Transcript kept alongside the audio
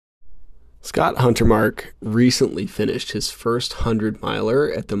Scott Hundertmark recently finished his first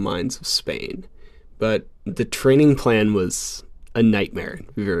 100-miler at the Mines of Spain, but the training plan was a nightmare,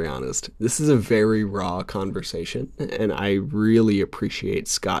 to be very honest. This is a very raw conversation, and I really appreciate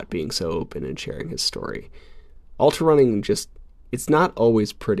Scott being so open and sharing his story. Ultra running it's not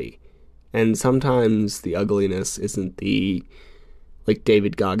always pretty, and sometimes the ugliness isn't the, like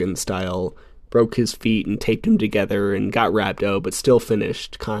David Goggins style, broke his feet and taped them together and got rhabdo but still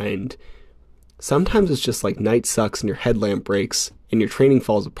finished kind. Sometimes it's just like night sucks and your headlamp breaks and your training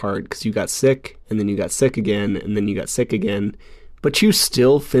falls apart because you got sick and then you got sick again and then you got sick again, but you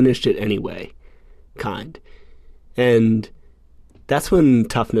still finished it anyway, kind. And that's when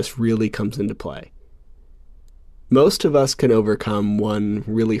toughness really comes into play. Most of us can overcome one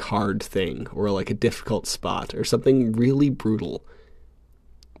really hard thing or like a difficult spot or something really brutal.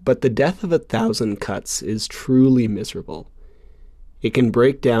 But the death of 1,000 cuts is truly miserable. It can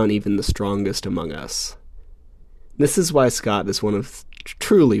break down even the strongest among us. This is why Scott is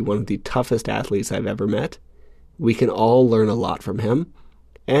truly one of the toughest athletes I've ever met. We can all learn a lot from him,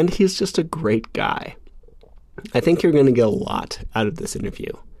 and he's just a great guy. I think you're going to get a lot out of this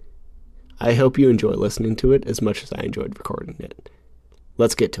interview. I hope you enjoy listening to it as much as I enjoyed recording it.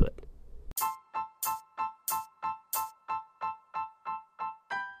 Let's get to it.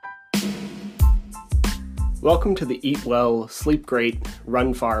 Welcome to the Eat Well, Sleep Great,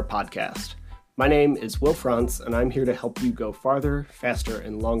 Run Far podcast. My name is Will Frantz, and I'm here to help you go farther, faster,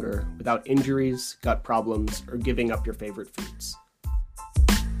 and longer without injuries, gut problems, or giving up your favorite foods.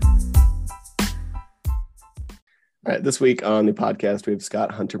 All right, this week on the podcast, we have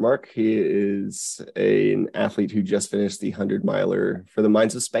Scott Hundertmark. He is an athlete who just finished the 100-miler for the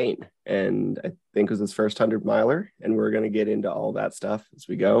Mines of Spain, and I think it was his first 100-miler, and we're going to get into all that stuff as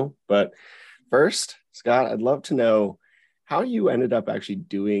we go. But first, Scott, I'd love to know how you ended up actually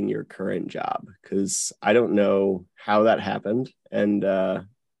doing your current job, because I don't know how that happened, and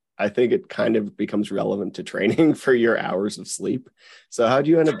I think it kind of becomes relevant to training for your hours of sleep. So how do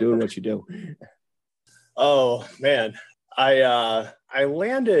you end up doing what you do? Oh man, I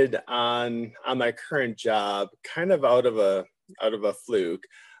landed on my current job kind of out of a fluke.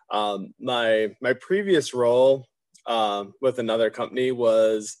 My previous role with another company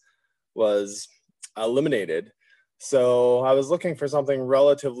was eliminated. So I was looking for something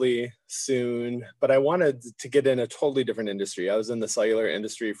relatively soon, but I wanted to get in a totally different industry. I was in the cellular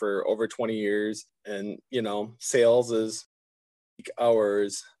industry for over 20 years, and sales is peak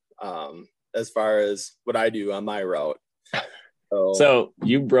hours as far as what I do on my route. So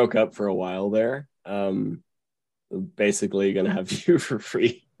you broke up for a while there. Basically going to have you for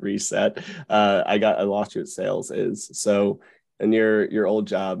free reset. I lost you at sales and your old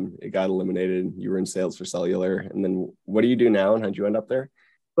job, it got eliminated. You were in sales for cellular. And then what do you do now, and how'd you end up there?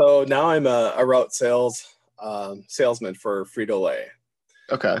 So now I'm a route salesman for Frito-Lay.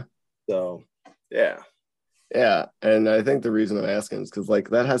 Okay. So, yeah. Yeah. And I think the reason I'm asking is because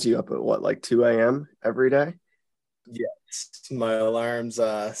that has you up at 2 a.m. every day? Yes. My alarm's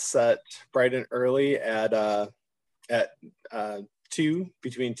set bright and early at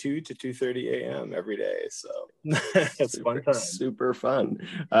between 2 to 2:30 a.m. every day. So it's fun time. Super fun.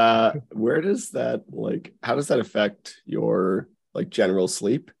 Where does that how does that affect your general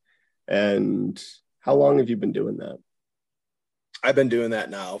sleep? And how long have you been doing that? I've been doing that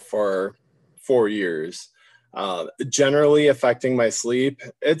now for 4 years. Generally affecting my sleep.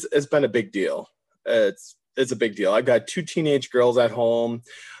 It's been a big deal. It's a big deal. I've got 2 teenage girls at home.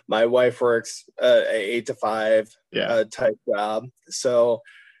 My wife works a 8 to 5 type job. So,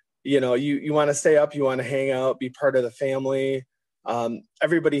 you want to stay up, you want to hang out, be part of the family.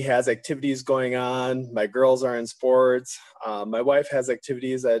 Everybody has activities going on. My girls are in sports. My wife has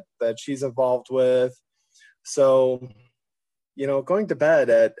activities that she's involved with. So, going to bed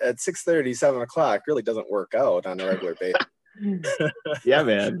at 6:30, 7 o'clock really doesn't work out on a regular basis. Yeah,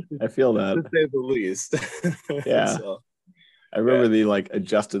 man. I feel that. To say the least. Yeah. So, I remember the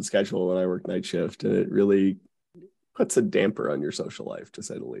adjusted schedule when I worked night shift, and it really puts a damper on your social life, to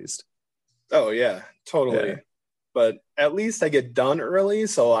say the least. Oh yeah, totally. Yeah. But at least I get done early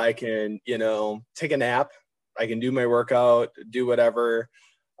so I can, take a nap. I can do my workout, do whatever.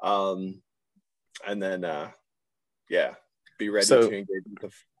 And then, be ready to engage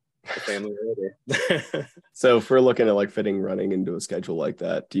with the family later. So if we're looking at fitting running into a schedule like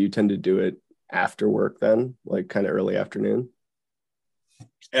that, do you tend to do it after work then, kind of early afternoon?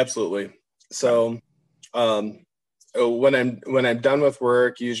 Absolutely. So when I'm done with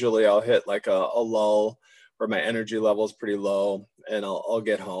work, usually I'll hit a lull where my energy level is pretty low, and I'll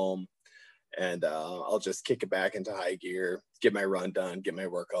get home and I'll just kick it back into high gear, get my run done, get my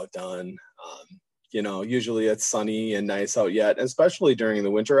workout done. Usually it's sunny and nice out yet, especially during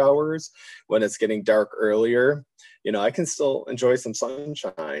the winter hours when it's getting dark earlier. I can still enjoy some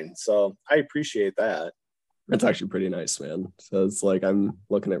sunshine. So I appreciate that. That's actually pretty nice, man. So it's like I'm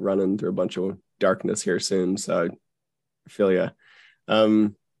looking at running through a bunch of darkness here soon. So I feel you.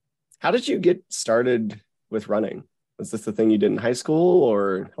 How did you get started with running? Was this the thing you did in high school,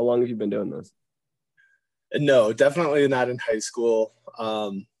 or how long have you been doing this? No, definitely not in high school.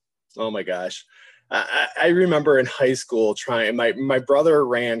 Oh my gosh. I remember in high school my brother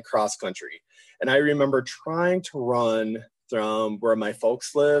ran cross country, and I remember trying to run from where my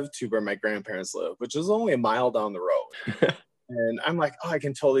folks live to where my grandparents live, which is only a mile down the road. And I'm like, oh, I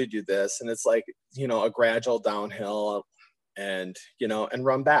can totally do this. And it's like, a gradual downhill and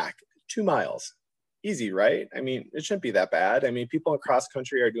run back 2 miles. Easy, right? I mean, it shouldn't be that bad. I mean, people in cross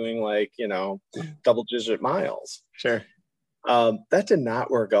country are doing like, double digit miles. Sure. That did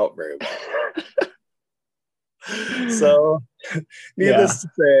not work out very well. So needless to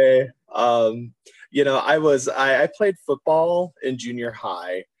say, I played football in junior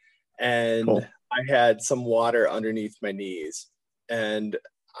high, and cool. I had some water underneath my knees, and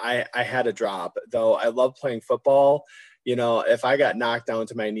I had a drop. Though I love playing football, if I got knocked down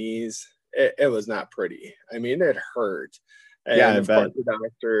to my knees, it was not pretty. I mean, it hurt. And of course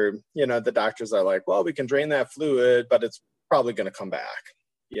the doctors are like, well, we can drain that fluid, but it's probably going to come back,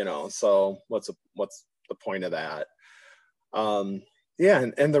 so what's the point of that? And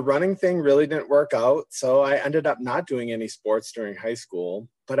the running thing really didn't work out. So I ended up not doing any sports during high school,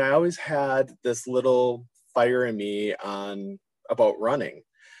 but I always had this little fire in me about running.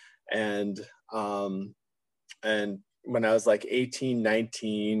 And when I was like 18,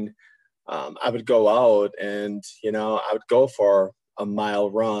 19, I would go out and, I would go for a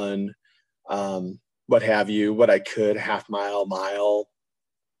mile run, what have you, what I could, half mile.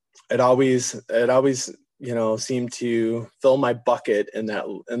 It always, seemed to fill my bucket in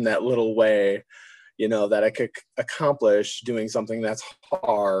that little way, that I could accomplish doing something that's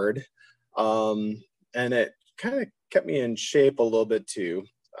hard. And it kind of kept me in shape a little bit too.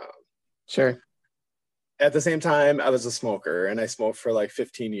 Sure. At the same time, I was a smoker, and I smoked for like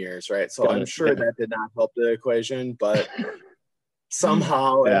 15 years, right? So I'm sure that did not help the equation, but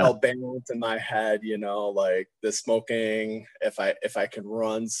somehow it helped balance in my head, like the smoking, if I can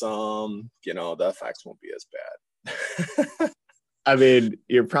run some, the effects won't be as bad. I mean,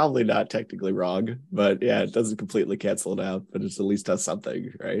 you're probably not technically wrong, but yeah, it doesn't completely cancel it out, but it at least does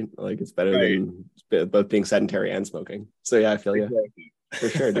something, right? Like it's better than both being sedentary and smoking. So yeah, I feel you. For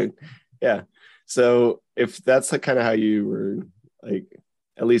sure, dude. Yeah. So if that's like kind of how you were like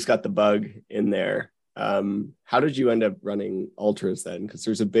at least got the bug in there, how did you end up running ultras then? Because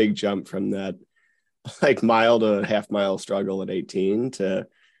there's a big jump from that like mile to half mile struggle at 18 to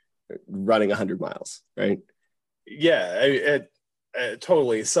running 100 miles, right? Yeah,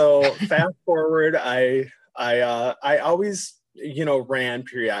 totally. So fast forward, I always ran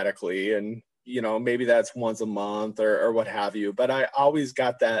periodically, and maybe that's once a month or what have you, but I always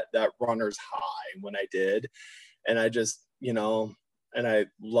got that runner's high when I did. And I just, and I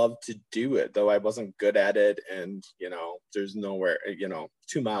loved to do it, though I wasn't good at it. And, there's nowhere,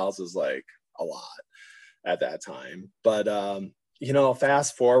 2 miles is like a lot at that time. But,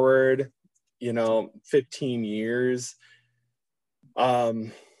 fast forward, 15 years, I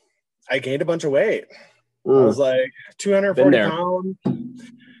gained a bunch of weight. I was like 240 pounds.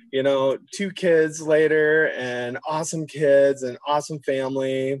 2 kids later, and awesome kids and awesome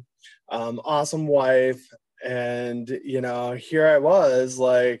family, awesome wife. And, here I was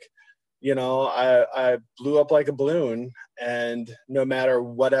like, I blew up like a balloon, and no matter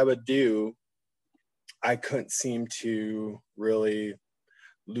what I would do, I couldn't seem to really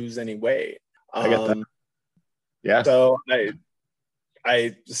lose any weight. I get that. Yeah. So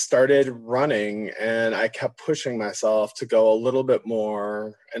I started running, and I kept pushing myself to go a little bit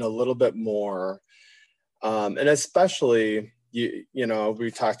more and a little bit more. And especially,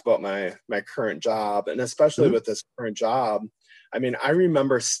 we talked about my current job, and especially with this current job, I mean, I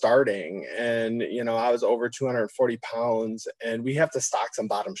remember starting and, I was over 240 pounds, and we have to stock some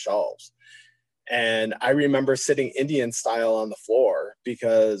bottom shelves. And I remember sitting Indian style on the floor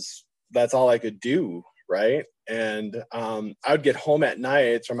because that's all I could do. Right. And I would get home at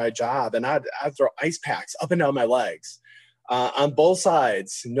night from my job, and I'd throw ice packs up and down my legs on both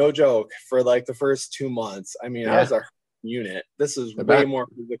sides. No joke. For like the first 2 months. I mean, I was a unit. This is way more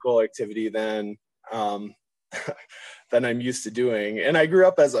physical activity than than I'm used to doing. And I grew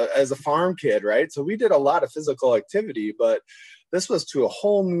up as a farm kid. Right. So we did a lot of physical activity, but this was to a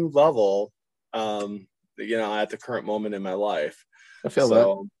whole new level. at the current moment in my life. I feel that.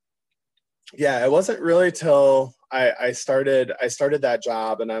 So yeah, it wasn't really till I started that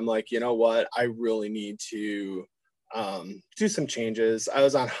job, and I'm like, you know what, I really need to do some changes. I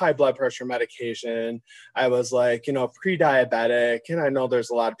was on high blood pressure medication. I was like, pre-diabetic, and I know there's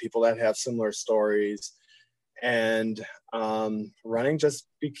a lot of people that have similar stories. And running just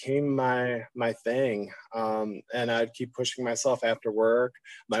became my thing. And I'd keep pushing myself after work.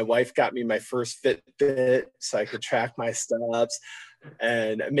 My wife got me my first Fitbit so I could track my steps,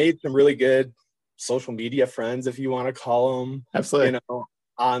 and made some really good social media friends, if you want to call them. Absolutely.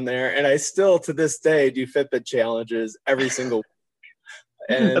 On there. And I still to this day do Fitbit challenges every single week.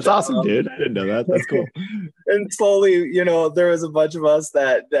 And That's awesome, dude. I didn't know that. That's cool. And slowly, there was a bunch of us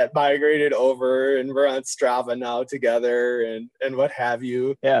that migrated over, and we're on Strava now together, and what have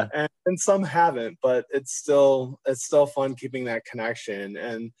you. Yeah. And some haven't, but it's still fun keeping that connection.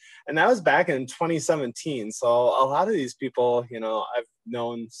 And that was back in 2017. So a lot of these people, I've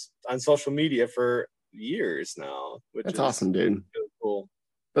known on social media for years now, which That's is awesome, dude. really cool.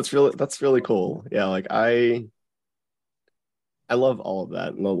 That's really cool. Yeah, like I love all of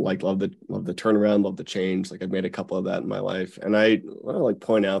that. Love the turnaround, love the change. Like I've made a couple of that in my life. And I want to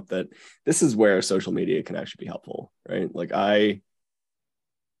point out that this is where social media can actually be helpful, right? Like I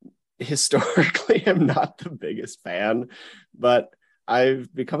historically am not the biggest fan, but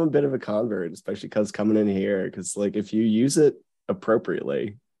I've become a bit of a convert, especially because coming in here, because like if you use it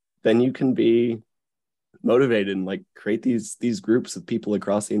appropriately, then you can be motivated and like create these groups of people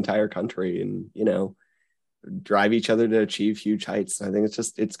across the entire country, and drive each other to achieve huge heights. I think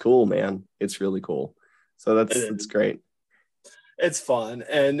it's cool, man. It's really cool. So that's great. It's fun.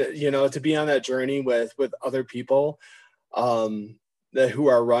 And, to be on that journey with other people, who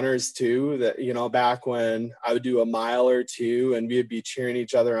are runners too, that, back when I would do a mile or two and we'd be cheering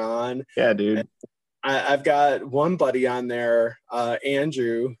each other on. Yeah, dude. And I've got one buddy on there,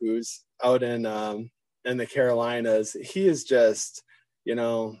 Andrew, who's out in the Carolinas. He is just,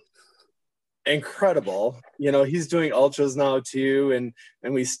 incredible. He's doing ultras now too,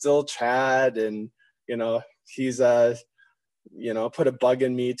 and we still chat, and he's put a bug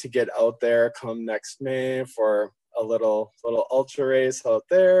in me to get out there come next May for a little ultra race out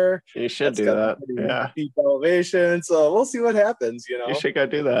there. You should do that. Yeah, deep elevation, so we'll see what happens. You should go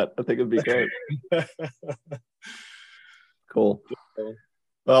do that. I think it'd be great. Cool.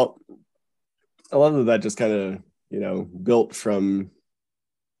 Well, I love that just kind of built from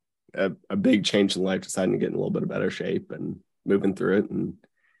a big change in life, deciding to get in a little bit of better shape and moving through it. And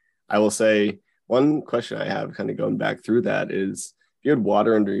I will say one question I have kind of going back through that is, if you had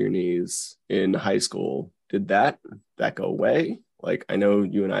water under your knees in high school, did that go away? Like, I know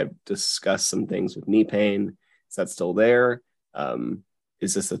you and I have discussed some things with knee pain. Is that still there?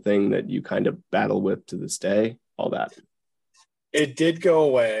 Is this a thing that you kind of battle with to this day? All that. It did go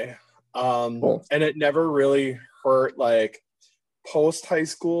away. Cool. And it never really hurt like post high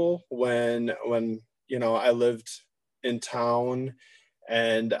school when I lived in town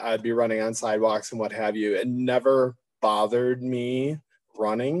and I'd be running on sidewalks and what have you. It never bothered me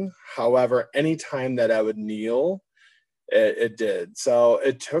running. However, anytime that I would kneel, it did. So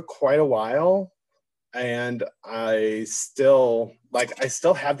it took quite a while, and I still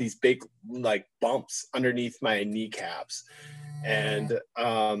have these big like bumps underneath my kneecaps, and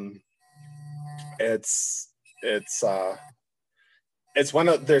it's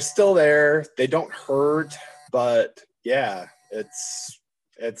they're still there. They don't hurt, but yeah,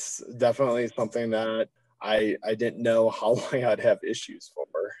 it's definitely something that I didn't know how long I'd have issues for.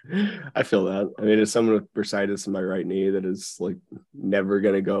 I feel that. I mean, as someone with bursitis in my right knee that is like never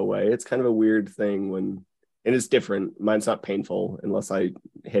going to go away, it's kind of a weird thing and it's different. Mine's not painful unless I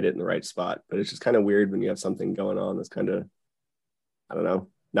hit it in the right spot, but it's just kind of weird when you have something going on that's kind of, I don't know,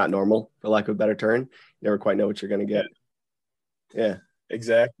 not normal, for lack of a better term. You never quite know what you're going to get. Yeah,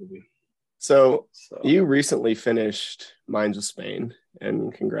 exactly. So you recently finished Mines of Spain,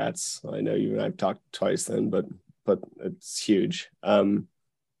 and congrats. I know you and I've talked twice then, but it's huge.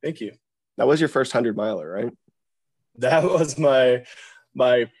 Thank you. That was your first 100-miler, right? That was my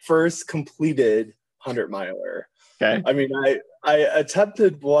first completed 100-miler. Okay. I mean, I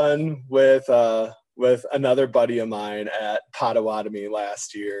attempted one with another buddy of mine at Potawatomi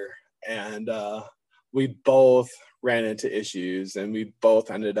last year, and we both ran into issues, and we both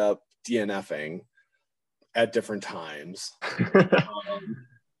ended up DNFing at different times.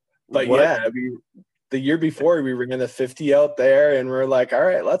 But what? Yeah, the year before we ran the 50 out there, and we're like, all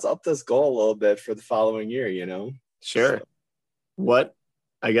right, let's up this goal a little bit for the following year, Sure. So. What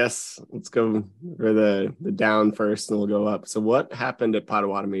I guess let's go for the down first, and we'll go up. So, what happened at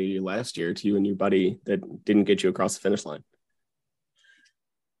Potawatomi last year to you and your buddy that didn't get you across the finish line?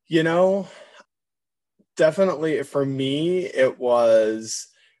 You know, definitely for me, it was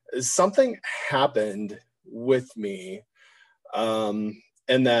something happened with me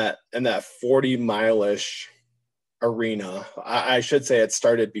in that 40 mile-ish arena. I should say it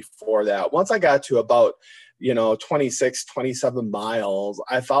started before that. Once I got to about 26, 27 miles,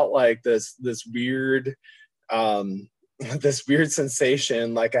 I felt like this weird um this weird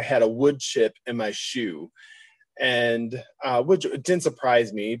sensation, like I had a wood chip in my shoe, and which didn't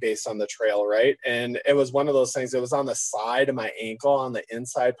surprise me based on the trail, right? And it was one of those things. It was on the side of my ankle, on the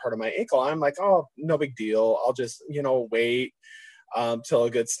inside part of my ankle. I'm like, oh, no big deal. I'll just wait till a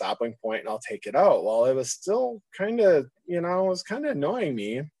good stopping point and I'll take it out. Well, it was still kind of, it was kind of annoying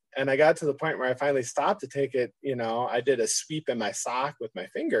me. And I got to the point where I finally stopped to take it. I did a sweep in my sock with my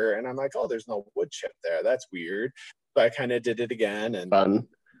finger, and I'm like, oh, there's no wood chip there. That's weird. But I kind of did it again. And Fun.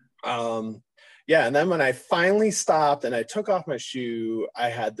 um, yeah. And then when I finally stopped and I took off my shoe, I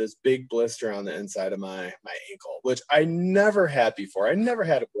had this big blister on the inside of my ankle, which I never had before. I never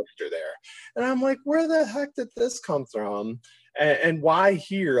had a blister there. And I'm like, where the heck did this come from? And why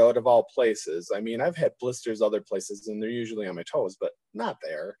here out of all places? I mean, I've had blisters other places and they're usually on my toes, but not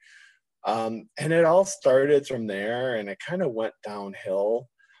there. And it all started from there, and it kind of went downhill.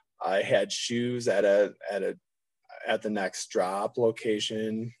 I had shoes at the next drop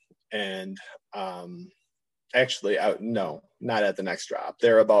location, and actually, no, not at the next drop.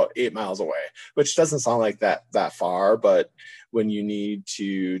 They're about 8 miles away, which doesn't sound like that far, but when you need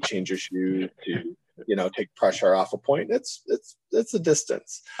to change your shoe to take pressure off a point, it's a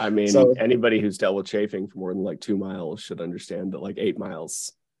distance. I mean, So anybody who's dealt with chafing for more than like 2 miles should understand that like 8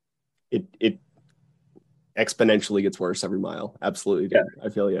 miles, it exponentially gets worse every mile. Absolutely, dude. yeah, I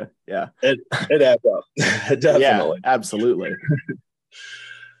feel you. Yeah. it adds up. Yeah, Definitely. absolutely.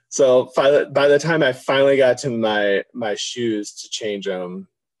 So by the time I finally got to my shoes to change them,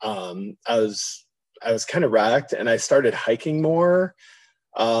 I was kind of wrecked, and I started hiking more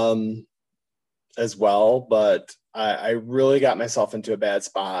as well. But I really got myself into a bad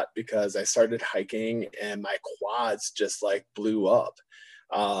spot because I started hiking and my quads just like blew up.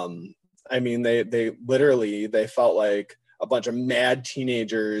 I mean, they literally, they felt like a bunch of mad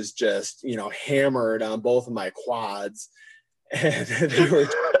teenagers just hammered on both of my quads, and they were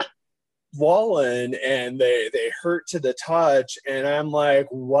swollen and they hurt to the touch. And I'm like,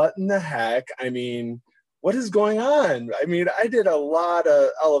 what in the heck? I mean, what is going on? I mean, I did a lot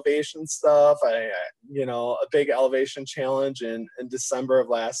of elevation stuff. A big elevation challenge in December of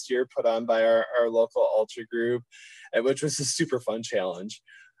last year, put on by our local ultra group, which was a super fun challenge.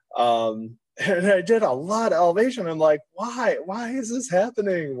 And I did a lot of elevation. I'm like, why is this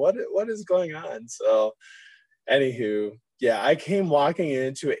happening? What is going on? So anywho, yeah, I came walking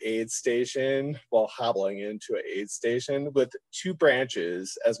into an aid station, well, hobbling into an aid station with two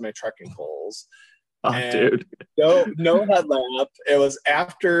branches as my trekking poles, Oh, and dude. no headlamp. It was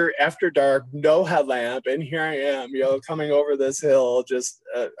after dark, no headlamp, and here I am, coming over this hill, just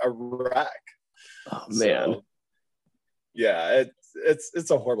a wreck. Oh man. So yeah,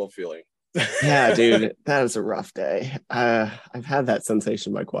 it's a horrible feeling. Yeah, dude, that is a rough day. I've had that sensation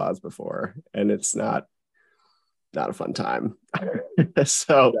in my quads before, and it's not a fun time.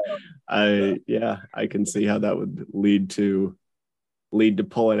 So, No. I can see how that would lead to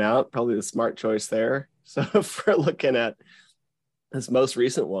pulling out. Probably the smart choice there. So, if we're looking at this most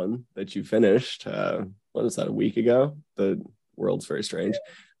recent one that you finished, what was that, a week ago? The world's very strange.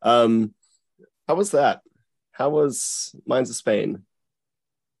 How was that? How was Mines of Spain?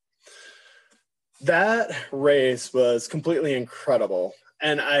 That race was completely incredible.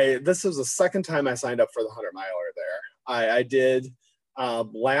 And this was the second time I signed up for the 100 miler there. I did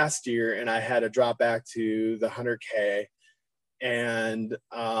last year, and I had to drop back to the 100K, and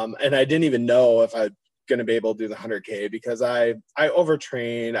I didn't even know if I'm going to be able to do the 100K because I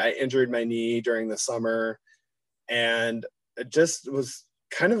overtrained. I injured my knee during the summer, and it just was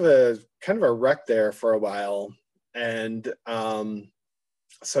kind of a wreck there for a while. And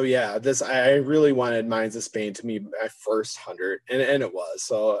so yeah, I really wanted Mines of Spain to be my first 100, and it was.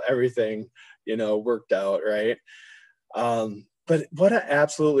 So everything worked out right. But what an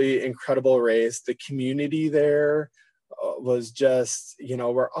absolutely incredible race! The community there was just,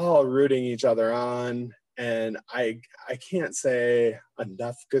 we're all rooting each other on, and I can't say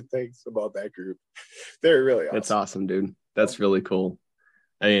enough good things about that group. They're really It's awesome. awesome, dude. That's really cool.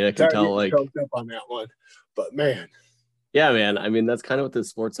 I mean, I can Sorry to tell get like choked up on that one, but man. Yeah, man. I mean, that's kind of what this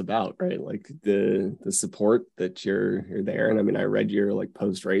sport's about, right? Like the support that you're there. And I mean, I read your like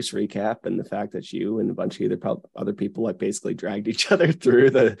post race recap, and the fact that you and a bunch of other people like basically dragged each other through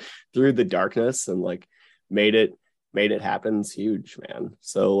the darkness and like made it made it happen is huge, man.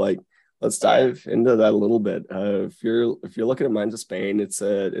 So like let's Yeah. dive into that a little bit. If you're looking at Mines of Spain, it's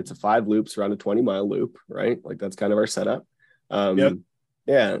a 5 loops around a 20-mile loop, right? Like that's kind of our setup. Yep.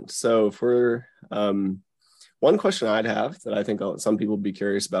 Yeah. So for one question I'd have that I think some people would be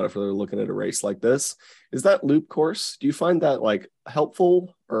curious about if they're looking at a race like this is that loop course. Do you find that like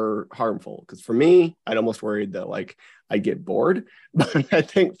helpful or harmful? Because for me, I'd almost worried that like I get bored, but I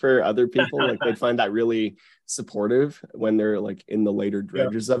think for other people, like they'd find that really supportive when they're like in the later Yep.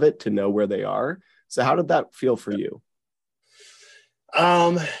 dredges of it to know where they are. So how did that feel for you?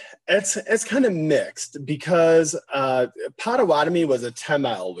 Um, it's kind of mixed because Potawatomi was a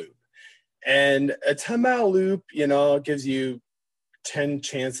 10-mile loop. And a 10-mile loop, gives you 10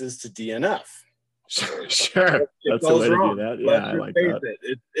 chances to DNF. Sure, It that's a goes way to do wrong. that. Yeah, Let's I just like face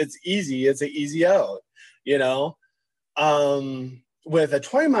that. it's easy. It's an easy out, you know? With a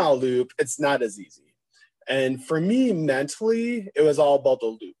 20-mile loop, it's not as easy. And for me, mentally, it was all about the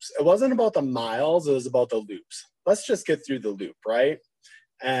loops. It wasn't about the miles, it was about the loops. Let's just get through the loop, right?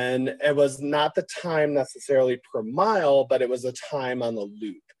 And it was not the time necessarily per mile, but it was the time on the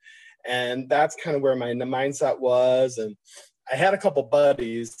loop. And that's kind of where my mindset was. And I had a couple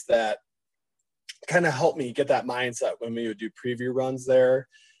buddies that kind of helped me get that mindset when we would do preview runs there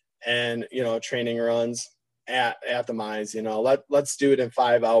and, training runs at the mines. Let's do it in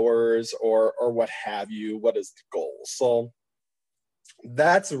 5 hours or what have you. What is the goal? So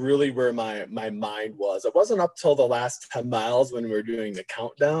that's really where my mind was. It wasn't up till the last 10 miles when we were doing the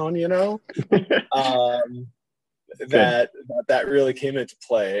countdown, um, Good. that really came into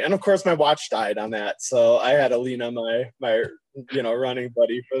play. And of course my watch died on that, so I had to lean on my running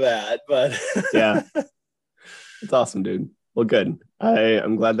buddy for that. But Yeah, that's awesome, dude. Well, good.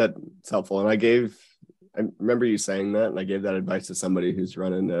 I'm glad that it's helpful. And I remember you saying that, and I gave that advice to somebody who's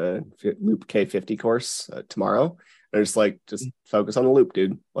running a Loop K50 course tomorrow. And it's like, just focus on the loop,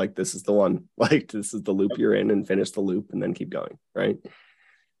 dude. Like, this is the one. Like, this is the loop you're in, and finish the loop, and then keep going. Right.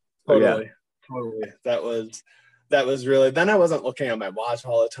 So yeah, totally that was really, then I wasn't looking at my watch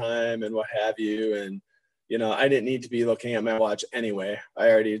all the time and what have you. And I didn't need to be looking at my watch anyway. I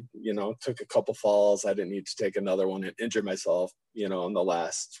already took a couple falls. I didn't need to take another one and injure myself in the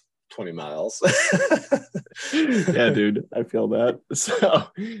last 20 miles. yeah, dude, I feel that. So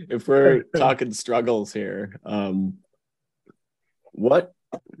if we're talking struggles here, what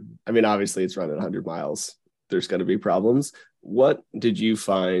I mean, obviously it's running 100 miles. There's going to be problems. What did you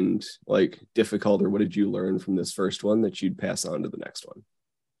find like difficult, or what did you learn from this first one that you'd pass on to the next one?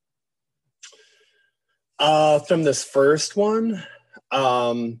 From this first one,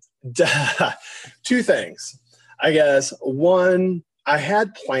 um, two things. I guess one, I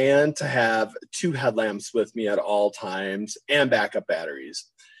had planned to have two headlamps with me at all times and backup batteries.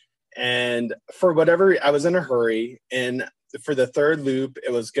 And for whatever, I was in a hurry, and for the third loop,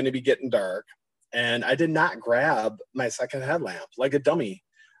 it was going to be getting dark. And I did not grab my second headlamp like a dummy.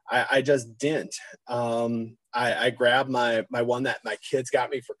 I just didn't. I grabbed my one that my kids got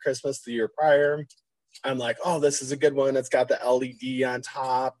me for Christmas the year prior. I'm like, oh, this is a good one. It's got the LED on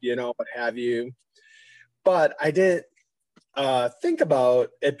top, what have you. But I didn't think about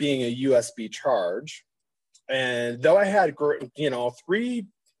it being a USB charge. And though I had, three,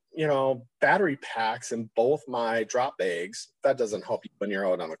 battery packs in both my drop bags, that doesn't help you when you're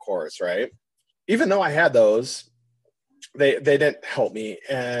out on the course, right? Even though I had those, they didn't help me.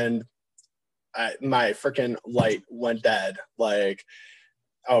 And my freaking light went dead. Like,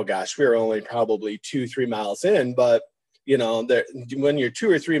 oh gosh, we were only probably 2-3 miles in, but when you're 2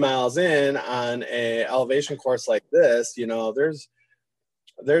 or 3 miles in on a elevation course like this, there's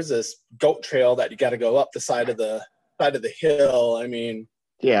this goat trail that you got to go up the side of the hill. I mean,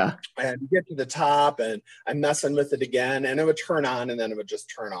 Yeah. and you get to the top, and I'm messing with it again, and it would turn on and then it would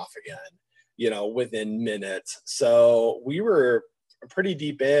just turn off again, within minutes. So we were pretty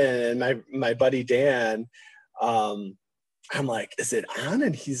deep in, and my buddy Dan, I'm like, is it on?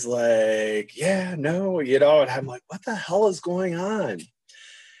 And he's like, yeah, no, and I'm like, what the hell is going on?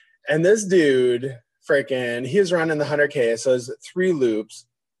 And this dude, freaking, he's running the 100K, so it's 3 loops.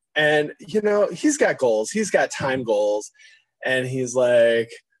 And, he's got goals. He's got time goals. And he's like,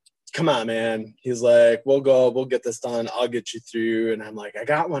 come on, man. He's like, we'll get this done. I'll get you through. And I'm like, I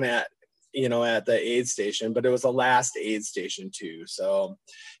got one at the aid station, but it was the last aid station too. So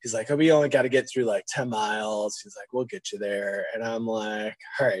he's like, oh, we only got to get through like 10 miles. He's like, we'll get you there. And I'm like,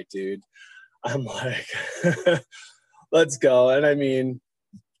 all right, dude. I'm like, let's go. And I mean,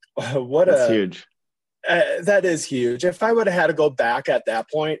 what That's a huge. that is huge. If I would have had to go back at that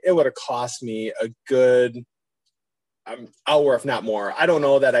point, it would have cost me a good hour, if not more. I don't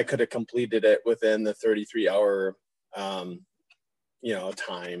know that I could have completed it within the 33-hour, time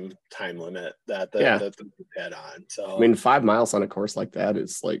limit that Yeah. the group had on. I So mean, 5 miles on a course like that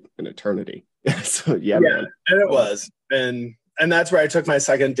is like an eternity. So yeah, yeah, man. and it was, and that's where I took my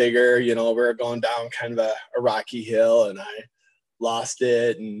second digger. We were going down kind of a rocky hill, and I lost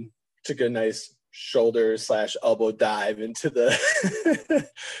it and took a nice shoulder/elbow dive into the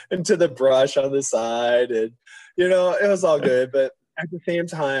into the brush on the side, and it was all good. But at the same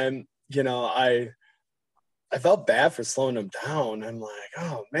time, I felt bad for slowing him down. I'm like,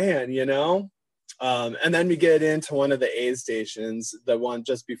 oh man. And then we get into one of the aid stations, the one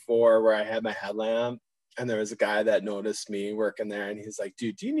just before where I had my headlamp. And there was a guy that noticed me working there, and he's like,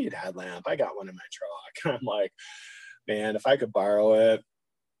 dude, do you need a headlamp? I got one in my truck. And I'm like, man, if I could borrow it,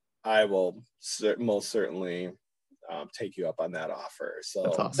 I will most certainly take you up on that offer. That's So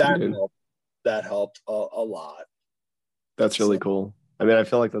awesome, dude. that helped a lot. That's So, really cool. I mean, I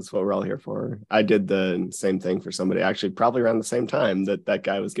feel like that's what we're all here for. I did the same thing for somebody, actually, probably around the same time that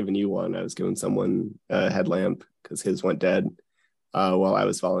guy was giving you one. I was giving someone a headlamp because his went dead while I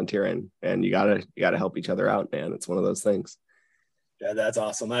was volunteering. And you gotta help each other out, man. It's one of those things. yeah, that's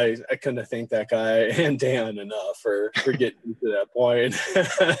awesome. I couldn't thank that guy and Dan enough for getting to that point.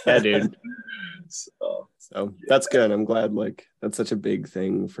 Yeah, dude. So that's good. I'm glad, like, that's such a big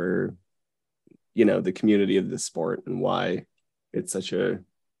thing for the community of the sport and why it's such a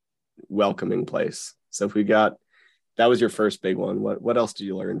welcoming place. So if that was your first big one. What else did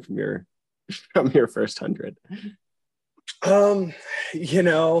you learn from your first 100? I'm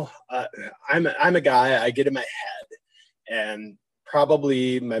a guy, I get in my head, and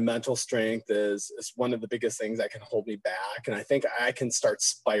probably my mental strength is one of the biggest things that can hold me back. And I think I can start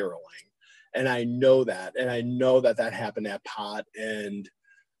spiraling. And I know that. And I know that happened at Pot and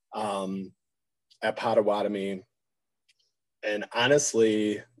at Potawatomi. And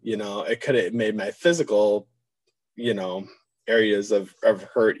honestly, it could have made my physical, areas of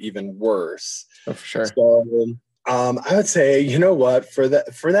hurt even worse. Oh, for sure. So I would say, for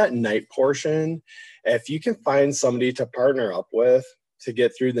that night portion, if you can find somebody to partner up with to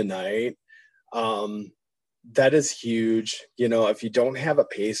get through the night, that is huge. If you don't have a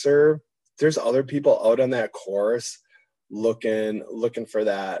pacer, there's other people out on that course looking for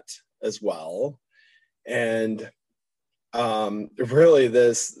that as well. And really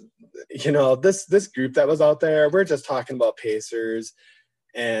this group that was out there, we're just talking about pacers,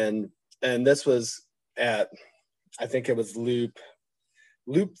 and this was at, I think it was loop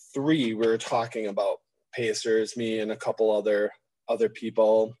 3. We were talking about pacers, me and a couple other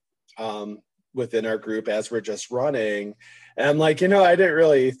people within our group as we're just running. And I'm like, I didn't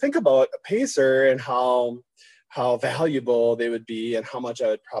really think about a pacer and how valuable they would be and how much I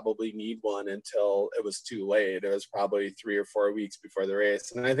would probably need one until it was too late. It was probably 3 or 4 weeks before the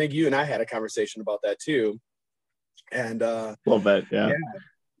race. And I think you and I had a conversation about that too. And a little bit, yeah.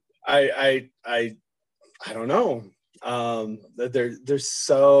 I don't know. They're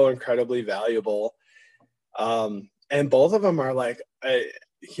so incredibly valuable. And both of them are like,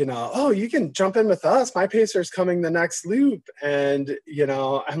 oh, you can jump in with us. My pacer's coming the next loop. And,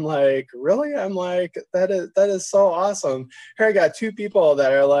 I'm like, really? I'm like, that is so awesome. Here I got 2 people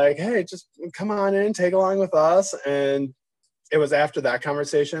that are like, hey, just come on in, take along with us. And it was after that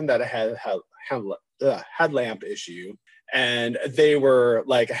conversation that I had headlamp issue. And they were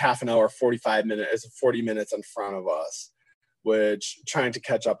like a half an hour, 40 minutes in front of us, which trying to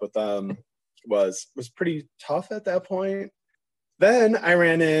catch up with them was pretty tough at that point. Then I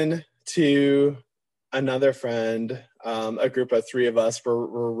ran into another friend, a group of 3 of us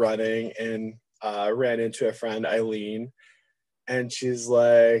were running, and ran into a friend, Eileen, and she's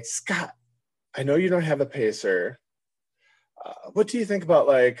like, Scott, I know you don't have a pacer. What do you think about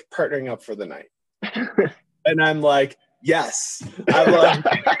like partnering up for the night? And I'm like, yes. I'm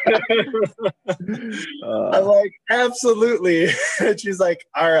like, absolutely. And she's like,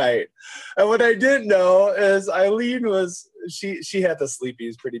 all right. And what I didn't know is Eileen she had the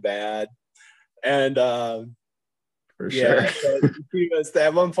sleepies pretty bad. And for sure. She was,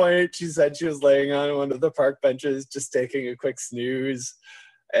 at one point she said she was laying on one of the park benches just taking a quick snooze.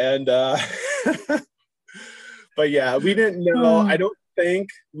 And but yeah, we didn't know. I don't think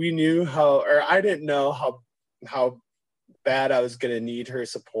we knew I didn't know how bad I was going to need her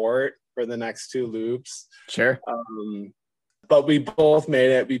support for the next 2 loops. Sure. But we both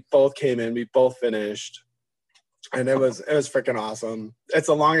made it. We both came in. We both finished. And it was freaking awesome. It's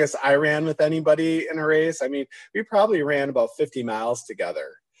the longest I ran with anybody in a race. I mean, we probably ran about 50 miles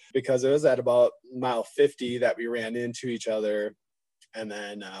together, because it was at about mile 50 that we ran into each other. And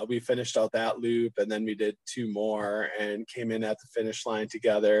then we finished out that loop, and then we did 2 more and came in at the finish line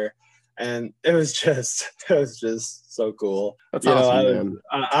together. And it was just so cool. That's You know, awesome, I was man.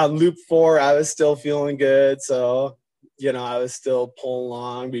 on loop 4, I was still feeling good. So, you know, I was still pulling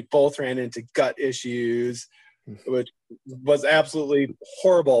along. We both ran into gut issues, which was absolutely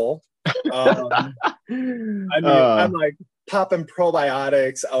horrible. I mean, I'm like popping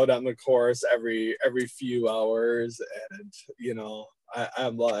probiotics out on the course every few hours, and you know,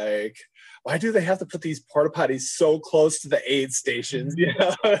 I'm like, why do they have to put these porta potties so close to the aid stations? You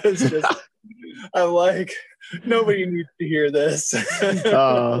know, it's just, I'm like, nobody needs to hear this.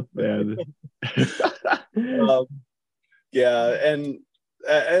 Oh man. um, yeah, and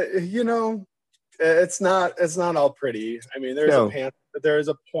you know, it's not all pretty. I mean, No. there's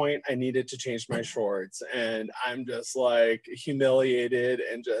a point I needed to change my shorts, and I'm just like humiliated,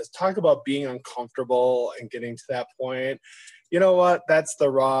 and just talk about being uncomfortable and getting to that point. You know what? That's the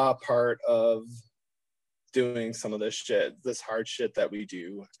raw part of doing some of this hard shit that we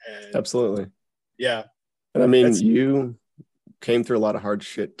do. And Absolutely. yeah. And I mean, It's you came through a lot of hard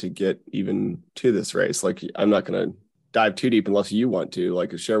shit to get even to this race. Like, I'm not going to dive too deep unless you want to,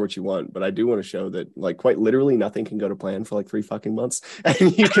 like, share what you want. But I do want to show that, like, quite literally nothing can go to plan for like 3 fucking months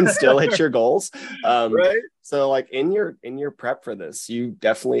and you can still hit your goals. right. So like in your prep for this, you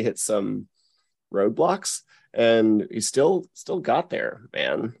definitely hit some roadblocks, and you still got there,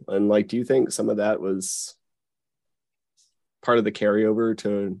 man. And like, do you think some of that was part of the carryover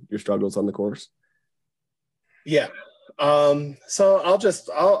to your struggles on the course? Yeah. So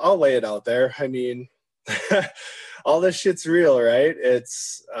I'll lay it out there. I mean, all this shit's real, right?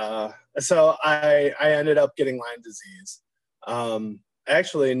 It's so I ended up getting Lyme disease.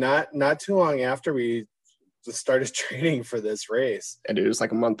 Actually not too long after we started training for this race. And it was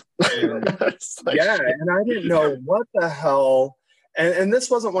like a month. Like, yeah, shit. And I didn't know what the hell. And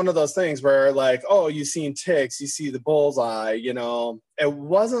this wasn't one of those things where like, oh, you seen ticks, you see the bullseye, you know. It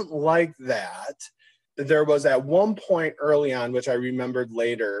wasn't like that. There was at one point early on, which I remembered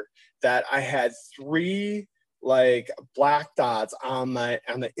later, that I had 3 like black dots on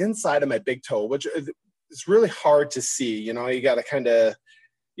the inside of my big toe, which is really hard to see. You know, you got to kind of,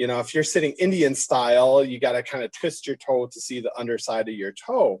 you know, if you're sitting Indian style, you got to kind of twist your toe to see the underside of your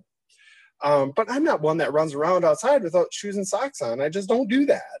toe. But I'm not one that runs around outside without shoes and socks on. I just don't do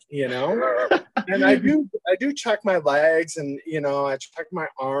that, you know. And I do check my legs, and you know, I check my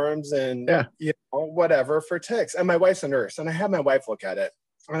arms, and yeah, you know, whatever for ticks. And my wife's a nurse, and I had my wife look at it,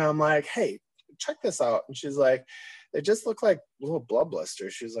 and I'm like, hey, check this out. And she's like, they just look like little blood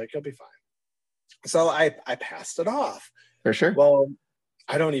blisters. She's like, you'll be fine. So I passed it off. for sure. Well,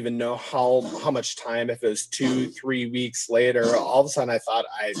 I don't even know how much time, if it was 2-3 weeks later, all of a sudden I thought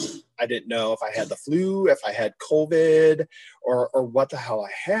I didn't know if I had the flu, if I had COVID, or what the hell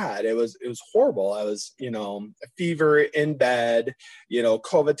I had. It was horrible. I was, you know, a fever in bed, you know,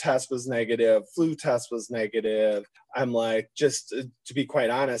 COVID test was negative, flu test was negative. I'm like, just to be quite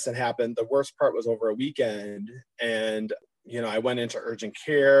honest, it happened. The worst part was over a weekend, and you know, I went into urgent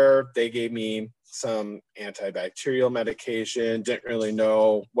care. They gave me some antibacterial medication, didn't really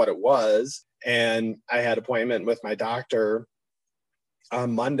know what it was. And I had an appointment with my doctor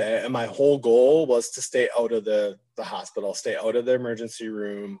on Monday, and my whole goal was to stay out of the hospital, stay out of the emergency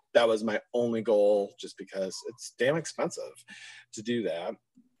room. That was my only goal, just because it's damn expensive to do that.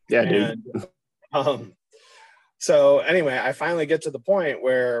 Yeah, dude. And so anyway, I finally get to the point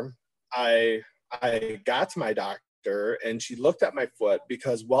where I got to my doctor, and she looked at my foot,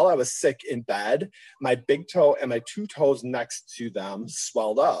 because while I was sick in bed, my big toe and my 2 toes next to them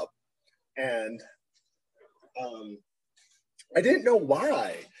swelled up. And I didn't know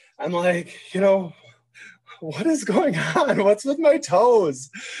why. I'm like, you know, what is going on? What's with my toes?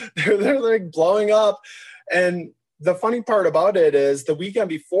 They're like blowing up. And the funny part about it is, the weekend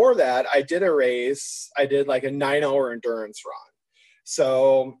before that, I did a race. I did like a 9-hour endurance run.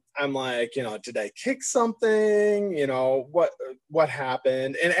 So I'm like, you know, did I kick something? You know, what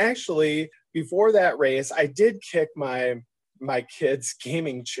happened? And actually, before that race, I did kick my kid's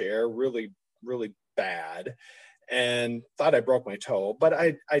gaming chair really, really bad, and thought I broke my toe, but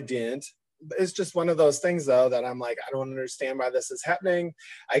I didn't. It's just one of those things, though, that I'm like, I don't understand why this is happening.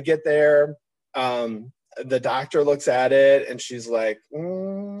 I get there. The doctor looks at it, and she's like,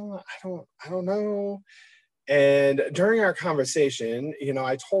 I don't know. And during our conversation, you know,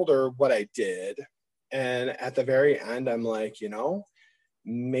 I told her what I did. And at the very end, I'm like, you know,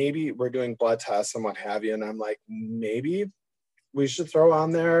 maybe we're doing blood tests and what have you. And I'm like, maybe we should throw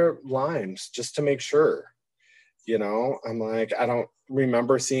on there Lyme's just to make sure. I'm like, I don't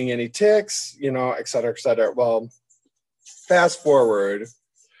remember seeing any ticks, et cetera, et cetera. Well, fast forward,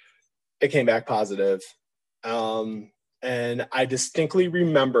 it came back positive. And I distinctly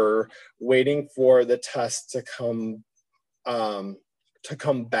remember waiting for the test to come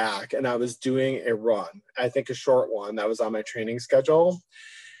back. And I was doing a run, I think a short one that was on my training schedule.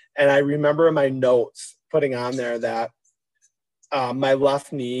 And I remember in my notes putting on there that my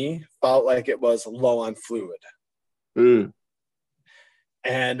left knee felt like it was low on fluid. Mm.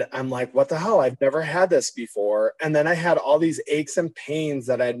 And I'm like, what the hell? I've never had this before. And then I had all these aches and pains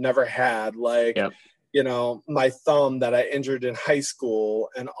that I'd never had, like, Yep. my thumb that I injured in high school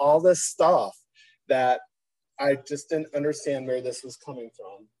and all this stuff that I just didn't understand where this was coming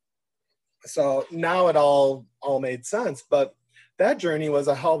from. So now it all made sense. But that journey was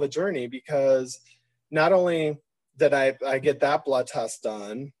a hell of a journey, because not only did I get that blood test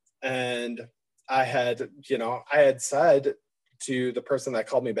done, and I had said to the person that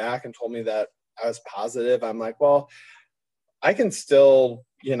called me back and told me that I was positive, I'm like, well, I can still,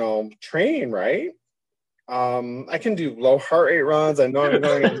 train, right? I can do low heart rate runs. I know I'm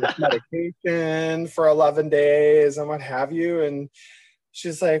going on this medication for 11 days and what have you. And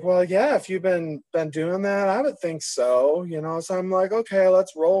she's like, well, yeah, if you've been doing that, I would think so, So I'm like, okay,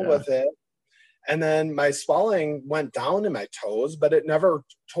 let's roll with it. And then my swelling went down in my toes, but it never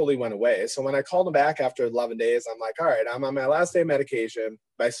totally went away. So when I called him back after 11 days, I'm like, all right, I'm on my last day of medication.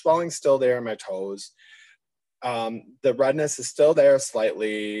 My swelling's still there in my toes. The redness is still there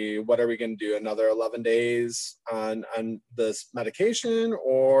slightly. What are we going to do? Another 11 days on this medication,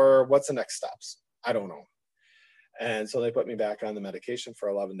 or what's the next steps? I don't know. And so they put me back on the medication for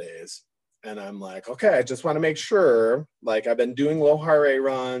 11 days. And I'm like, okay, I just want to make sure, like, I've been doing low heart rate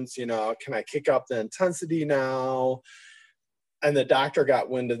runs, can I kick up the intensity now? And the doctor got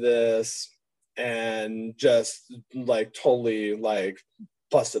wind of this and just like totally like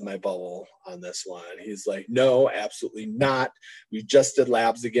busted my bubble on this one. He's like, no, absolutely not. We just did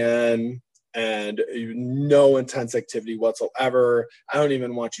labs again and no intense activity whatsoever. I don't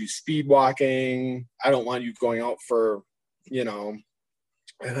even want you speed walking. I don't want you going out for,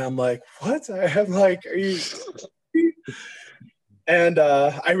 and I'm like, what? I'm like, are you? And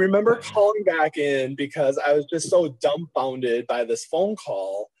I remember calling back in because I was just so dumbfounded by this phone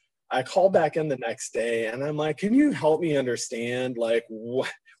call. I called back in the next day and I'm like, can you help me understand, like,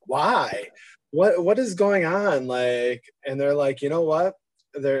 why? What is going on? Like, and they're like, you know what?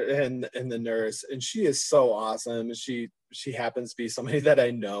 They're and the nurse, and she is so awesome. She happens to be somebody that I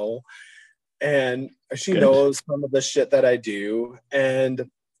know. And she Good. knows some of the shit that I do. And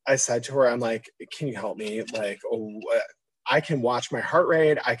I said to her, I'm like, can you help me? Like, I can watch my heart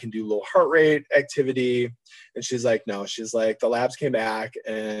rate. I can do low heart rate activity. And she's like, no, she's like, the labs came back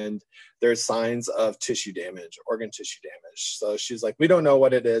and there's signs of tissue damage, organ tissue damage. So she's like, we don't know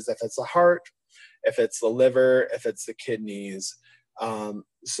what it is, if it's the heart, if it's the liver, if it's the kidneys.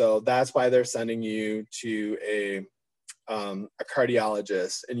 So that's why they're sending you to a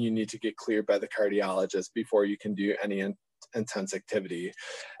cardiologist, and you need to get cleared by the cardiologist before you can do any intense activity.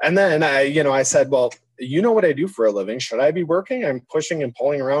 And then I said, well, you know what I do for a living. Should I be working? I'm pushing and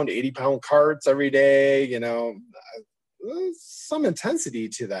pulling around 80-pound carts every day, some intensity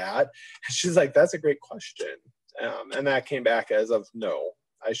to that. She's like, that's a great question. And that came back as of, no,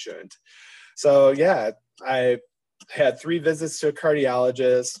 I shouldn't. So yeah, I had 3 visits to a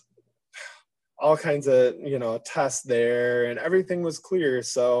cardiologist, all kinds of, tests there, and everything was clear.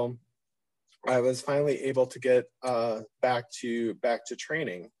 So I was finally able to get back to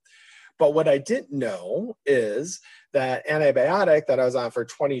training. But what I didn't know is that antibiotic that I was on for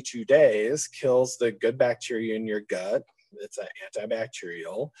 22 days kills the good bacteria in your gut. It's an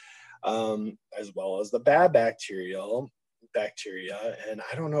antibacterial, as well as the bad bacteria. And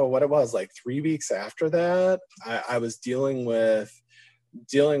I don't know what it was, like 3 weeks after that, I was dealing with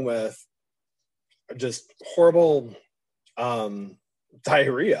just horrible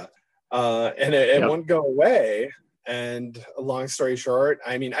diarrhea, and it wouldn't go away. And long story short,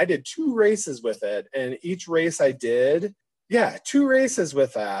 I mean, I did 2 races with it, and each race I did, 2 races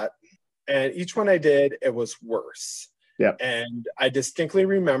with that, and each one I did, it was worse. Yeah. And I distinctly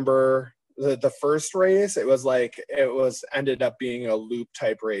remember the first race, it was ended up being a loop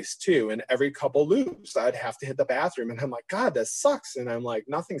type race too. And every couple loops I'd have to hit the bathroom, and I'm like, God, this sucks. And I'm like,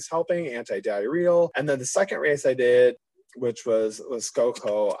 nothing's helping, anti-diarrheal. And then the second race I did, which was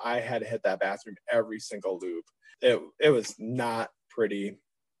SCOCO, I had to hit that bathroom every single loop. It was not pretty.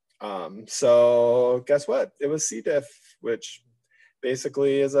 So guess what? It was C. diff, which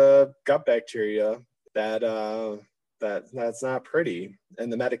basically is a gut bacteria that that's not pretty.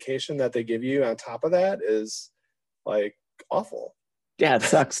 And the medication that they give you on top of that is like awful. Yeah, it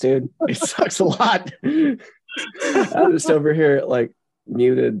sucks, dude. It sucks a lot. I'm just over here like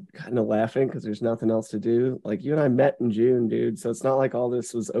muted, kind of laughing because there's nothing else to do. Like you and I met in June, dude. So it's not like all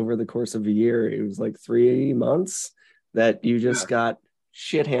this was over the course of a year. It was like 3 months that you just got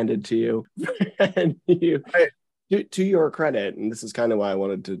shit handed to you. And you, to your credit, and this is kind of why I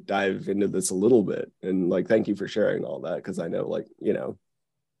wanted to dive into this a little bit. And like, thank you for sharing all that because I know, like, you know,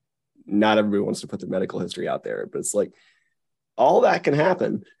 not everybody wants to put their medical history out there, but it's like all that can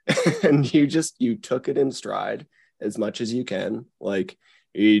happen. And you took it in stride as much as you can. Like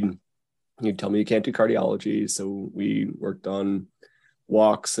you tell me you can't do cardiology, so we worked on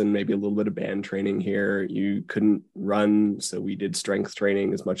walks and maybe a little bit of band training here. You couldn't run, so we did strength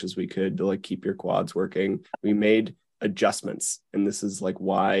training as much as we could to like keep your quads working. We made adjustments, and this is like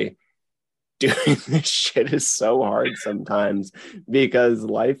why doing this shit is so hard sometimes, because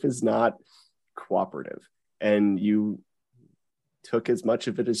life is not cooperative, and you took as much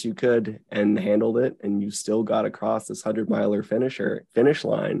of it as you could and handled it, and you still got across this 100-miler finish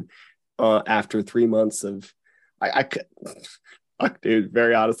line after 3 months of I could, dude,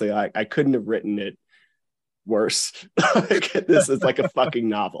 very honestly, I couldn't have written it worse. Like, this is like a fucking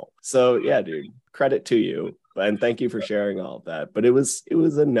novel. So yeah, dude, credit to you, and thank you for sharing all of that. But it was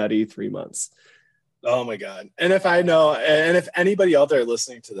a nutty 3 months. Oh my God. And if anybody out there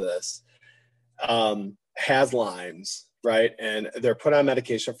listening to this has Lyme's, right, and they're put on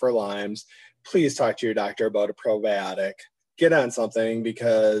medication for Lyme's, please talk to your doctor about a probiotic. Get on something,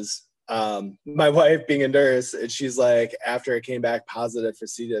 because my wife, being a nurse, and she's like, after it came back positive for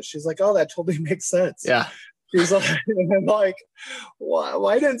C. diff, she's like, oh, that totally makes sense. Yeah. She's like, I'm like,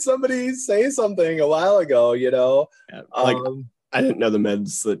 why didn't somebody say something a while ago, you know? Yeah, like, I didn't know the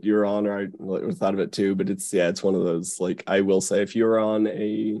meds that you were on, or I thought of it too, but it's one of those, like, I will say, if you're on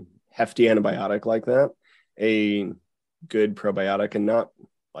a hefty antibiotic like that, a good probiotic, and not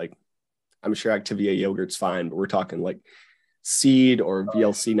like, I'm sure Activia yogurt's fine, but we're talking like seed or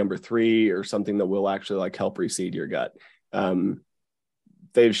VLC number 3 or something that will actually like help reseed your gut.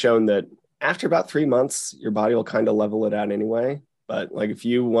 They've shown that after about 3 months, your body will kind of level it out anyway. But like, if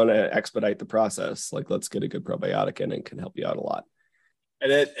you want to expedite the process, like, let's get a good probiotic in, it can help you out a lot.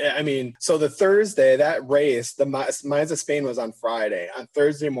 And so the Thursday, that race, the Mines of Spain was on Friday. On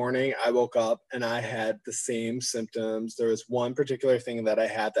Thursday morning, I woke up and I had the same symptoms. There was one particular thing that I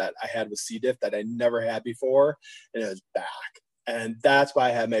had with C. diff that I never had before, and it was back. And that's why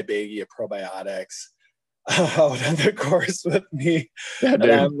I had my baggie of probiotics out on the course with me. Yeah, and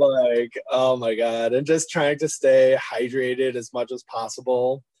I'm like, oh my God, and just trying to stay hydrated as much as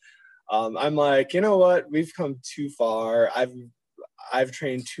possible. I'm like, you know what? We've come too far. I've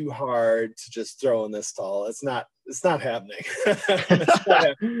trained too hard to just throw in this stall. It's not happening. It's not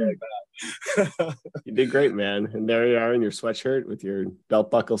happening like that. You did great, man. And there you are in your sweatshirt with your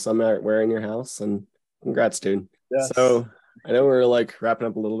belt buckle somewhere wearing your house. And congrats, dude. Yes. So I know we're like wrapping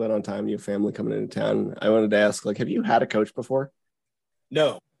up a little bit on time. You have family coming into town. I wanted to ask, like, have you had a coach before?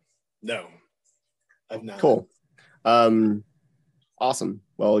 No, I've not. Cool. Awesome.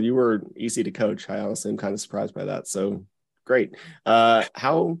 Well, you were easy to coach. I honestly am kind of surprised by that. So great.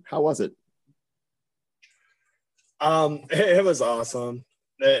 How was it? It was awesome.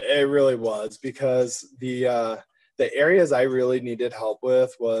 It really was, because the areas I really needed help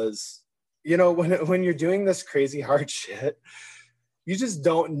with was, you know, when you're doing this crazy hard shit, you just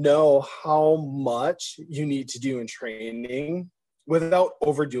don't know how much you need to do in training without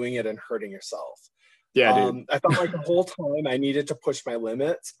overdoing it and hurting yourself. Yeah, dude. I felt like the whole time I needed to push my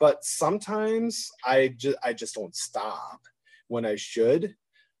limits, but sometimes I just don't stop when I should.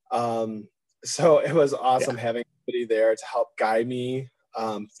 So it was awesome having somebody there to help guide me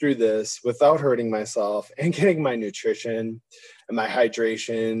through this without hurting myself, and getting my nutrition and my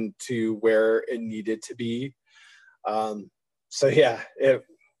hydration to where it needed to be. So yeah, it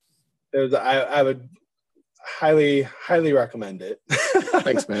was, I would highly recommend it.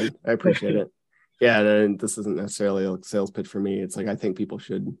 Thanks, man. I appreciate it. Yeah, and this isn't necessarily a sales pitch for me. It's like, I think people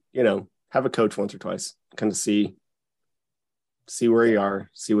should, you know, have a coach once or twice, kind of see where you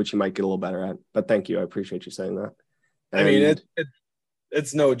are, see what you might get a little better at. But thank you. I appreciate you saying that. And I mean,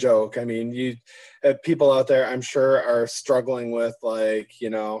 it's no joke. I mean, people out there, I'm sure, are struggling with, like,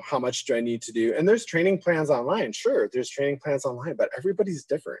 you know, how much do I need to do? And there's training plans online. Sure, there's training plans online, but everybody's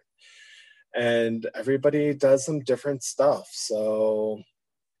different. And everybody does some different stuff. So,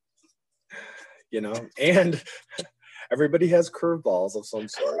 you know, and everybody has curveballs of some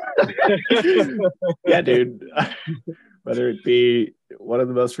sort. Yeah, dude. Whether it be one of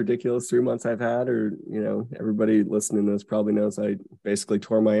the most ridiculous 3 months I've had, or, everybody listening to this probably knows I basically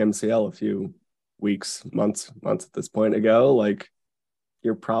tore my MCL a few weeks, months at this point ago. Like,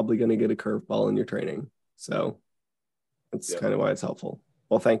 you're probably going to get a curveball in your training. So that's kind of why it's helpful.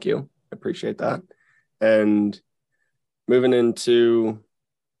 Well, thank you. I appreciate that. And moving into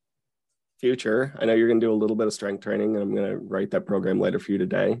future, I know you're going to do a little bit of strength training, and I'm going to write that program later for you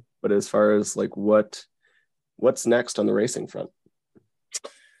today. But as far as like what's next on the racing front?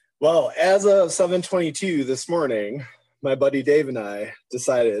 Well, as of 7:22 this morning, my buddy Dave and I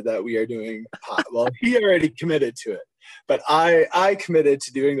decided that we are doing pot. Well, he already committed to it, but I committed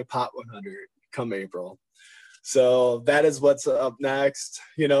to doing the pot 100 come April. So that is what's up next.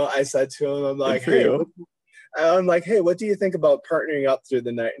 I said to him, I'm like, hey, what do you think about partnering up through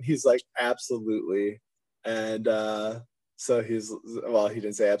the night? And he's like, absolutely. And so he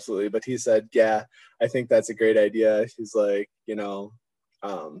didn't say absolutely, but he said, yeah, I think that's a great idea. He's like, the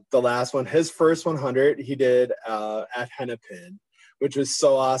last one, his first 100, he did at Hennepin, which was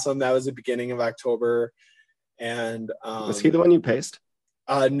so awesome. That was the beginning of October. And was he the one you paced?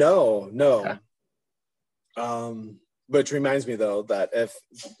 No. Okay. Which reminds me though that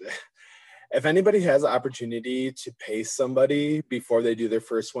if anybody has the opportunity to pace somebody before they do their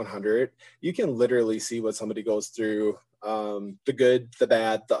first 100, you can literally see what somebody goes through, the good, the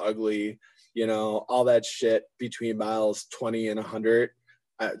bad, the ugly, all that shit between miles 20 and 100.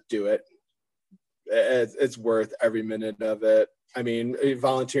 Do it. It's worth every minute of it. I mean,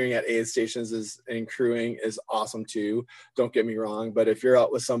 volunteering at aid stations and crewing is awesome too. Don't get me wrong. But if you're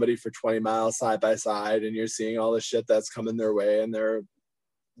out with somebody for 20 miles side by side and you're seeing all the shit that's coming their way and they're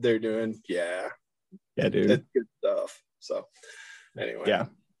doing, yeah, dude, it's good stuff. So anyway. Yeah.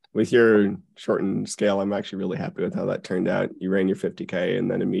 With your shortened scale, I'm actually really happy with how that turned out. You ran your 50K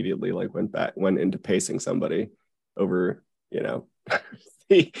and then immediately went into pacing somebody over,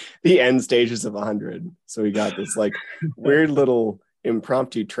 the end stages of 100. So we got this like weird little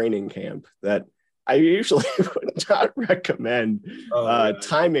impromptu training camp that I usually would not recommend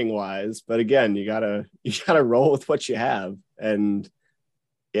timing wise, but again, you gotta roll with what you have. And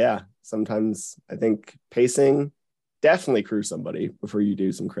yeah, sometimes I think pacing, definitely crew somebody before you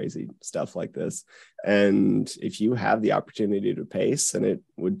do some crazy stuff like this. And if you have the opportunity to pace and it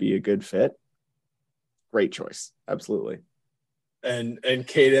would be a good fit, great choice. Absolutely. And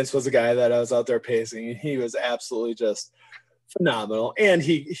Cadence was a guy that I was out there pacing. He was absolutely just phenomenal. And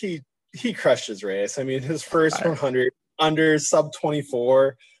he crushed his race. I mean, his first 100 under sub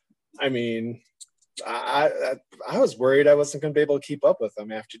 24. I mean, I was worried I wasn't going to be able to keep up with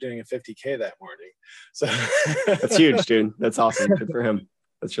him after doing a 50K that morning. So that's huge, dude. That's awesome. Good for him.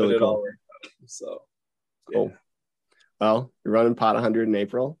 That's really cool. So cool. Yeah. Well, you're running pot 100 in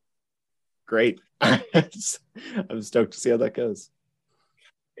April. Great. I'm stoked to see how that goes.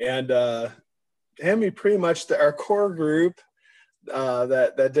 And pretty much our core group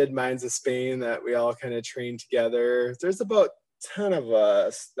that did Mines of Spain that we all kind of trained together. There's about 10 of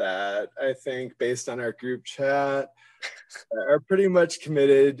us that I think, based on our group chat, are pretty much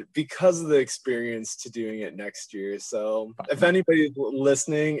committed because of the experience to doing it next year. So if anybody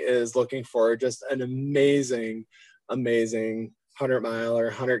listening is looking for just an amazing 100-mile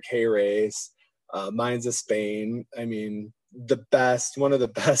or 100K race, Mines of Spain, I mean, one of the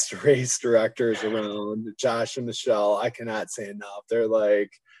best race directors around, Josh and Michelle, I cannot say enough. They're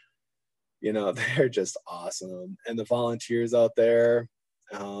like, they're just awesome. And the volunteers out there,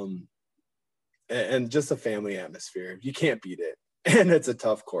 and just a family atmosphere. You can't beat it. And it's a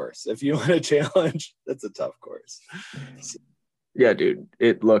tough course. If you want a challenge, it's a tough course. Yeah, dude,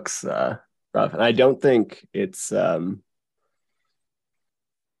 it looks rough. And I don't think it's,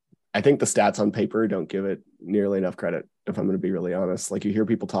 I think the stats on paper don't give it nearly enough credit, if I'm going to be really honest. Like, you hear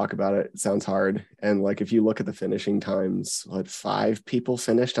people talk about it, it sounds hard. And like, if you look at the finishing times, 5 people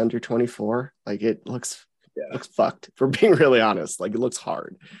finished under 24? Like, it looks fucked, for being really honest. Like, it looks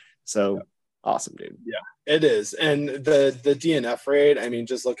hard. So awesome, dude. Yeah, it is. And the DNF rate, I mean,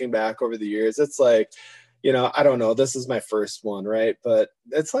 just looking back over the years, it's like, I don't know, this is my first one, right? But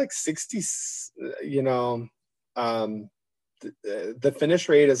it's like 60, the finish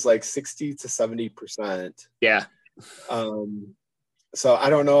rate is like 60 to 70%. Yeah. So I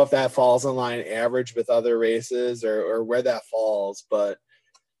don't know if that falls in line average with other races or where that falls, but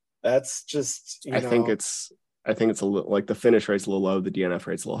that's just, I think it's a little, like, the finish rate's a little low, the DNF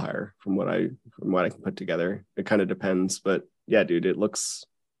rate's a little higher from what I can put together. It kind of depends, but yeah, dude, it looks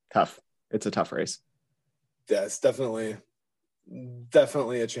tough. It's a tough race. Yeah, it's definitely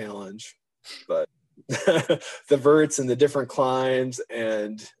a challenge, but the verts and the different climbs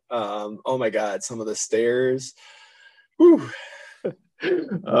and oh my God, some of the stairs Whew.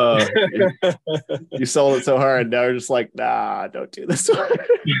 You sold it so hard. Now you're just like, nah, don't do this one.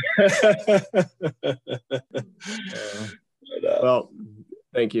 Well,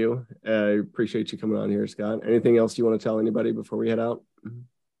 thank you. I appreciate you coming on here, Scott. Anything else you want to tell anybody before we head out?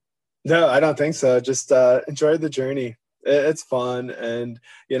 No, I don't think so. Just enjoy the journey. It's fun. And,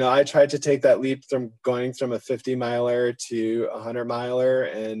 I tried to take that leap from going from a 50 miler to a 100 miler.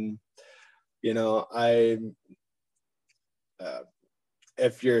 And,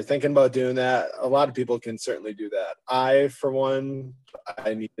 if you're thinking about doing that, a lot of people can certainly do that. For one,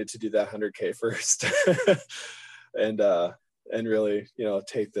 I needed to do that 100K first and really,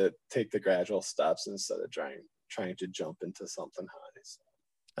 take the gradual steps instead of trying to jump into something high. So.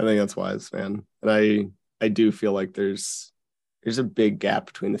 I think that's wise, man. And I do feel like there's a big gap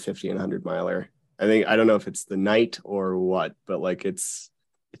between the 50 and 100 miler. I don't know if it's the night or what, but like it's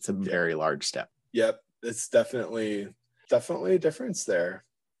a very large step. Yep. It's definitely a difference there.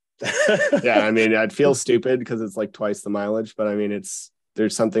 Yeah. I'd feel stupid because it's like twice the mileage, but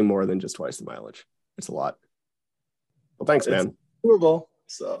there's something more than just twice the mileage. It's a lot. Well, thanks, man. Doable.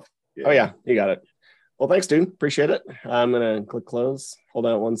 So, yeah. Oh yeah, you got it. Well, thanks, dude. Appreciate it. I'm going to click close. Hold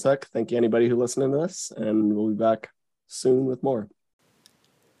on 1 sec. Thank you, anybody who listened to this, and we'll be back soon with more.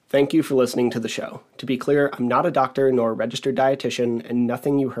 Thank you for listening to the show. To be clear, I'm not a doctor nor a registered dietitian, and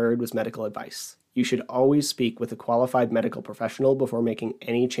nothing you heard was medical advice. You should always speak with a qualified medical professional before making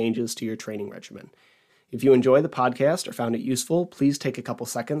any changes to your training regimen. If you enjoy the podcast or found it useful, please take a couple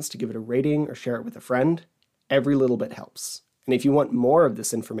seconds to give it a rating or share it with a friend. Every little bit helps. And if you want more of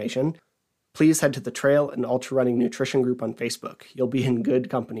this information, please head to the Trail and Ultra Running Nutrition group on Facebook. You'll be in good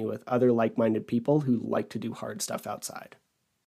company with other like-minded people who like to do hard stuff outside.